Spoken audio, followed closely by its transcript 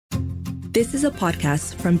This is a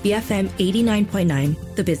podcast from BFM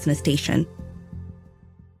 89.9, the business station.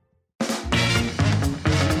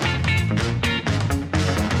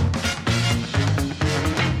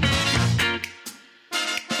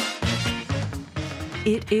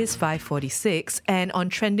 It is 5:46, and on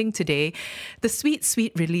Trending today, the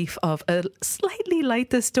sweet relief of a slightly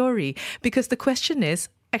lighter story. Because the question is,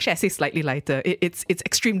 actually I say slightly lighter, it's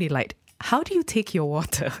extremely light. How do you take your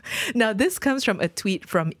water? Now, this comes from a tweet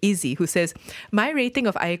from Izzy, who says, my rating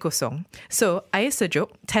of air kosong. So, air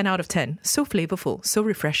sejuk, 10 out of 10. So flavorful, so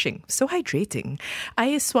refreshing, so hydrating.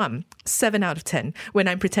 Air swam, 7 out of 10. When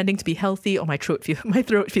I'm pretending to be healthy or my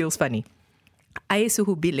throat feels funny. Air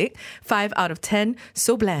suhu bilik, 5 out of 10,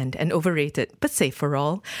 so bland and overrated, but safe for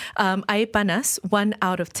all. Air panas, 1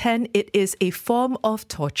 out of 10. It is a form of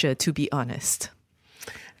torture, to be honest.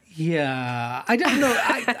 Yeah, I don't know.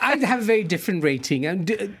 I have a very different rating. And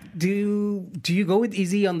do you go with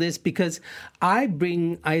Izzy on this? Because I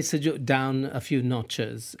bring air sejuk down a few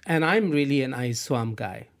notches, and I'm really an air swam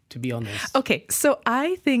guy, to be honest. Okay, so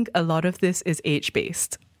I think a lot of this is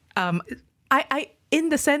age-based. In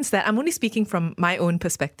the sense that I'm only speaking from my own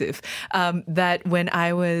perspective, that when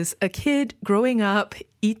I was a kid growing up,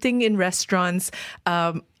 eating in restaurants,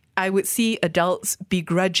 I would see adults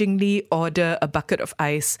begrudgingly order a bucket of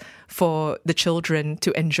ice for the children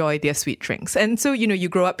to enjoy their sweet drinks. And so, you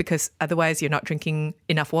grow up because otherwise you're not drinking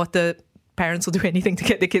enough water. Parents will do anything to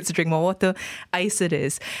get their kids to drink more water. Ice it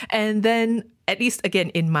is. And then, at least again,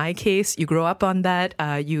 in my case, you grow up on that.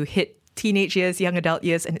 You hit teenage years, young adult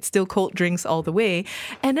years, and it's still cold drinks all the way.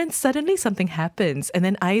 And then suddenly something happens, and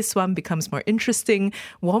then ice swam becomes more interesting.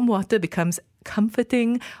 Warm water becomes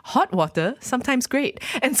comforting. Hot water, sometimes great.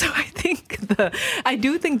 And so I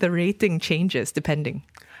do think the rating changes depending.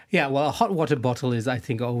 Yeah, well, a hot water bottle is, I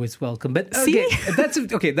think, always welcome. But okay,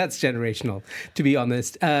 that's generational, to be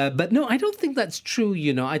honest. But no, I don't think that's true.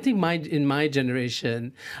 I think in my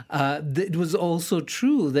generation, it was also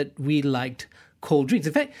true that we liked cold drinks.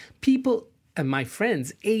 In fact, people and my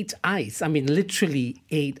friends ate ice. I mean, literally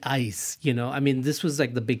ate ice, this was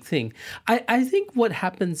like the big thing. I think what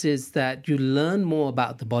happens is that you learn more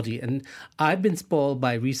about the body. And I've been spoiled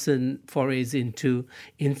by recent forays into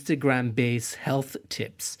Instagram-based health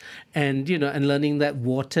tips and learning that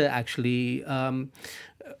water actually,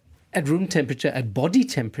 at room temperature, at body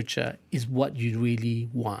temperature, is what you really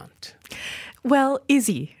want. Well,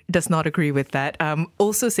 Izzy does not agree with that.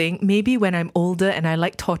 Also saying, maybe when I'm older and I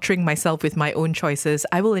like torturing myself with my own choices,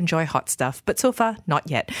 I will enjoy hot stuff. But so far, not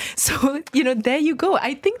yet. So, there you go.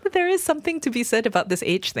 I think that there is something to be said about this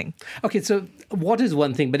age thing. Okay, so water is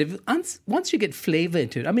one thing, but once you get flavor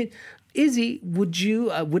into it, I mean, Izzy, would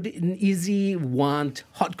Izzy want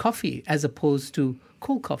hot coffee as opposed to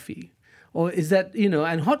cold coffee? Or is that,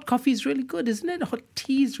 and hot coffee is really good, isn't it? Hot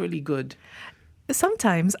tea is really good.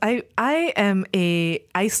 Sometimes I am a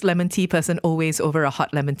iced lemon tea person always over a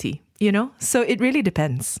hot lemon tea, So it really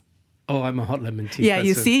depends. Oh, I'm a hot lemon tea person.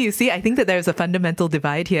 You see, I think that there's a fundamental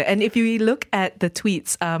divide here. And if you look at the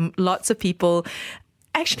tweets, lots of people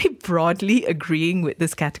actually broadly agreeing with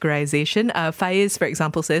this categorization. Faiz, for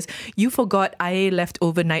example, says, you forgot air left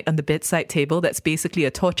overnight on the bedside table. That's basically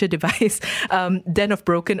a torture device. Den of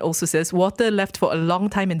Broken also says, water left for a long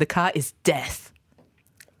time in the car is death.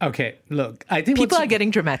 Okay, look, I think people are getting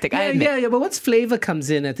dramatic. I admit. Yeah, but once flavor comes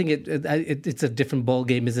in, I think it's a different ball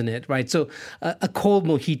game, isn't it? Right. So a cold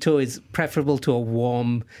mojito is preferable to a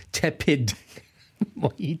warm, tepid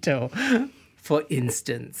mojito, for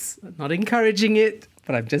instance. Not encouraging it,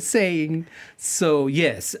 but I'm just saying. So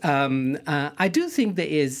yes, I do think there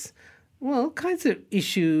is, kinds of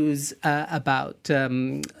issues about,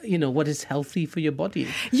 what is healthy for your body.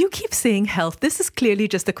 You keep saying health. This is clearly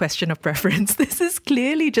just a question of preference. This is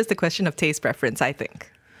clearly just a question of taste preference, I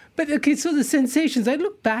think. But okay, so the sensations, I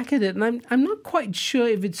look back at it and I'm not quite sure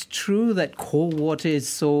if it's true that cold water is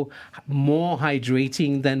so more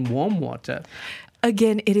hydrating than warm water.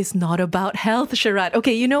 Again, it is not about health, Sharad.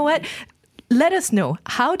 Okay, you know what? Let us know.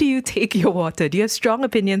 How do you take your water? Do you have strong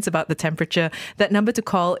opinions about the temperature? That number to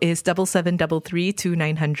call is 7733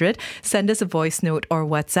 2900. Send us a voice note or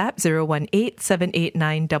WhatsApp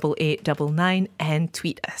 018-789-8899 and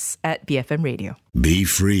tweet us at BFM Radio. Be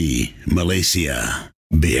free, Malaysia.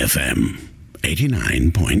 BFM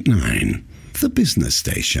 89.9, the business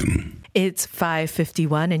station. It's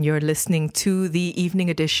 5:51 and you're listening to the evening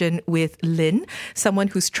edition with Lynn, someone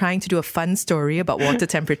who's trying to do a fun story about water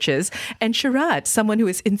temperatures, and Sharad, someone who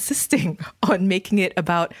is insisting on making it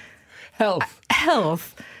about health.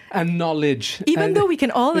 and knowledge. Even though we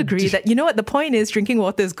can all agree that, you know what, the point is drinking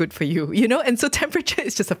water is good for you, you know? And so temperature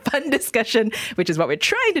is just a fun discussion, which is what we're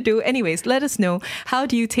trying to do. Anyways, let us know. How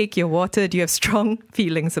do you take your water? Do you have strong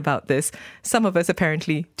feelings about this? Some of us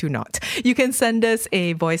apparently do not. You can send us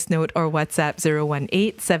a voice note or WhatsApp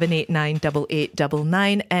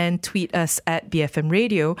 018-789-8899 and tweet us at BFM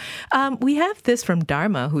Radio. We have this from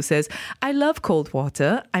Dharma, who says, I love cold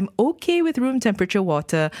water. I'm okay with room temperature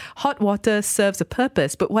water. Hot water serves a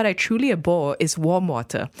purpose, but what I truly abhor is warm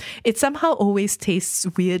water. It somehow always tastes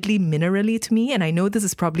weirdly minerally to me, and I know this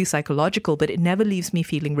is probably psychological, but it never leaves me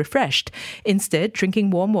feeling refreshed. Instead, drinking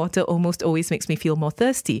warm water almost always makes me feel more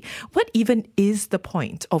thirsty. What even is the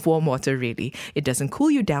point of warm water, really? It doesn't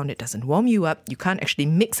cool you down, it doesn't warm you up, you can't actually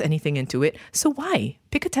mix anything into it. So why?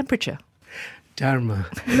 Pick a temperature. Dharma,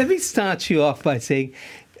 let me start you off by saying,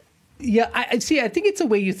 yeah, I see. I think it's a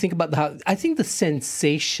way you think about I think the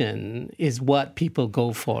sensation is what people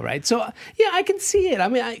go for, right? So, yeah, I can see it. I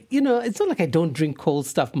mean, it's not like I don't drink cold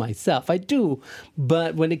stuff myself. I do.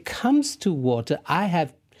 But when it comes to water,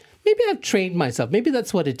 I've trained myself. Maybe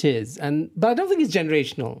that's what it is. But I don't think it's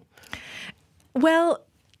generational. Well,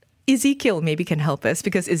 Ezekiel maybe can help us,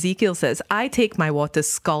 because Ezekiel says, I take my water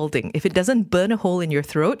scalding. If it doesn't burn a hole in your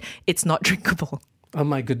throat, it's not drinkable. Oh,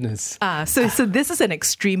 my goodness. So this is an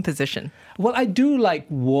extreme position. Well, I do like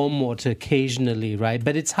warm water occasionally, right?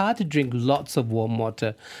 But it's hard to drink lots of warm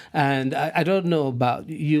water. And I don't know about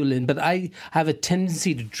you, Lynn, but I have a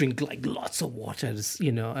tendency to drink like lots of water,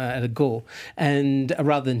 at a go, and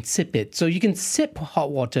rather than sip it. So you can sip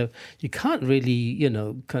hot water. You can't really,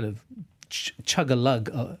 kind of chug a lug,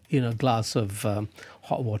 glass of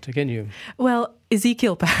hot water, can you? Well,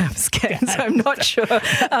 Ezekiel perhaps can, so I'm not sure.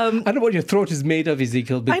 I don't know what your throat is made of,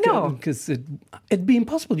 Ezekiel. I know. Because it'd be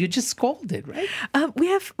impossible. You just scalded, right?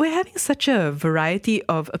 We're having such a variety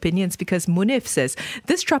of opinions, because Munif says,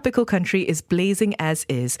 this tropical country is blazing as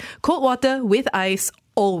is. Cold water with ice,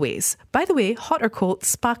 always. By the way, hot or cold,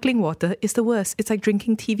 sparkling water is the worst. It's like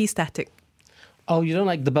drinking TV static. Oh, you don't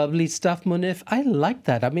like the bubbly stuff, Munif? I like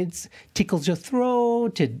that. I mean, it tickles your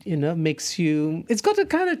throat. It, makes you... It's got a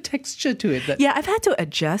kind of texture to it. Yeah, I've had to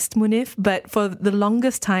adjust, Munif, but for the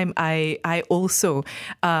longest time, I also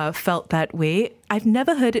felt that way. I've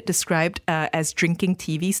never heard it described as drinking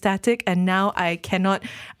TV static, and now I cannot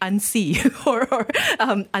unsee or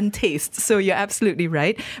untaste. So you're absolutely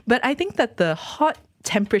right. But I think that the hot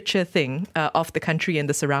temperature thing of the country and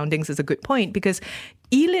the surroundings is a good point, because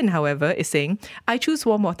Elin, however, is saying, I choose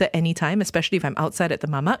warm water anytime, especially if I'm outside at the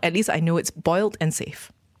mamak. At least I know it's boiled and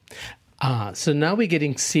safe. So now we're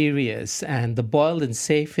getting serious, and the boiled and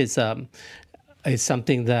safe is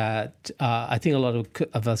something that I think a lot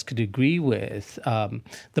of us could agree with.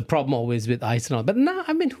 The problem always with ice and all. But now,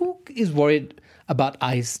 I mean, who is worried about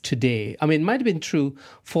ice today? I mean, it might have been true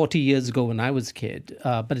 40 years ago when I was a kid,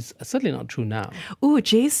 but it's certainly not true now. Ooh,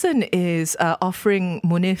 Jason is offering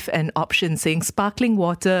Munif an option, saying sparkling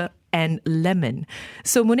water and lemon.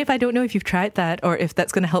 So Munif, I don't know if you've tried that or if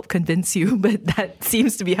that's going to help convince you, but that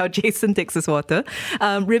seems to be how Jason takes his water.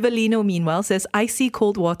 Rivalino, meanwhile, says icy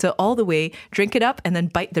cold water all the way, drink it up and then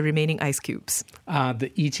bite the remaining ice cubes.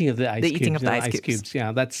 The eating of the ice cubes. The eating of the ice cubes.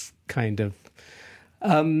 Yeah, that's kind of...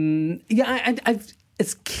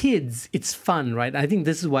 as kids, it's fun, right? I think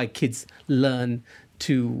this is why kids learn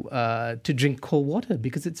to drink cold water,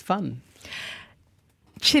 because it's fun.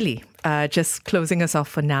 Chili, just closing us off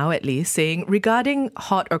for now at least, saying, regarding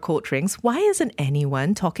hot or cold drinks, why isn't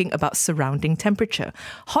anyone talking about surrounding temperature?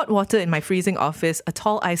 Hot water in my freezing office, a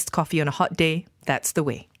tall iced coffee on a hot day, that's the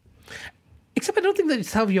way. Except I don't think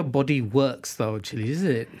that's how your body works, though, Chili, is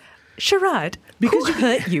it? Sharad, who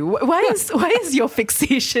hurt you? Why is your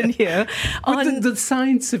fixation here on the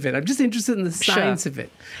science of it? I'm just interested in the science of it,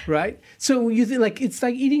 right? So you think it's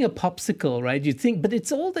like eating a popsicle, right? You think, but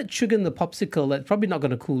it's all that sugar in the popsicle that's probably not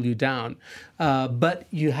going to cool you down. But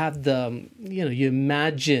you have you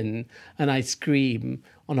imagine an ice cream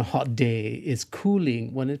on a hot day is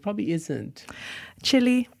cooling when it probably isn't.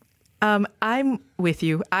 Chili. I'm with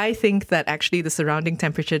you. I think that actually the surrounding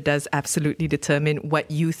temperature does absolutely determine what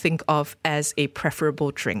you think of as a preferable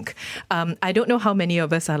drink. I don't know how many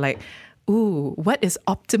of us are like, ooh, what is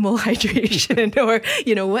optimal hydration?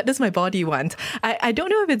 Or, what does my body want? I don't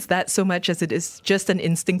know if it's that so much as it is just an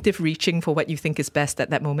instinctive reaching for what you think is best at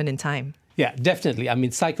that moment in time. Yeah, definitely. I mean,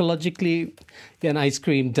 psychologically, an ice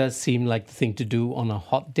cream does seem like the thing to do on a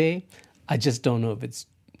hot day. I just don't know if it's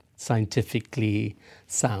scientifically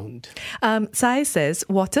sound. Sai says,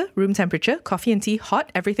 water, room temperature, coffee and tea,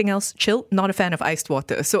 hot, everything else, chill, not a fan of iced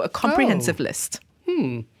water. So a comprehensive list.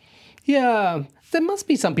 Yeah, Yeah. There must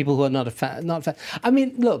be some people who are not fan. I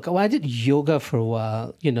mean, look, I did yoga for a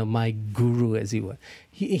while. My guru, as he were,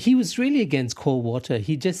 he was really against cold water.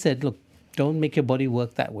 He just said, look, don't make your body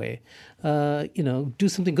work that way. Do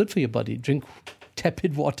something good for your body. Drink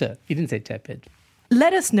tepid water. He didn't say tepid.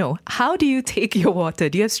 Let us know, how do you take your water?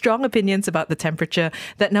 Do you have strong opinions about the temperature?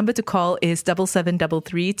 That number to call is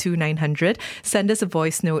 7733 2900. Send us a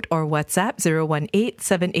voice note or WhatsApp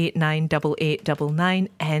 018-789-8899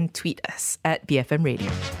 and tweet us at BFM Radio.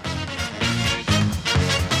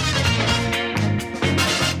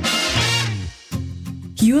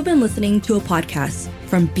 You have been listening to a podcast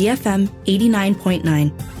from BFM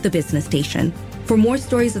 89.9, the business station. For more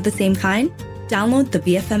stories of the same kind, download the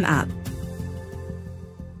BFM app.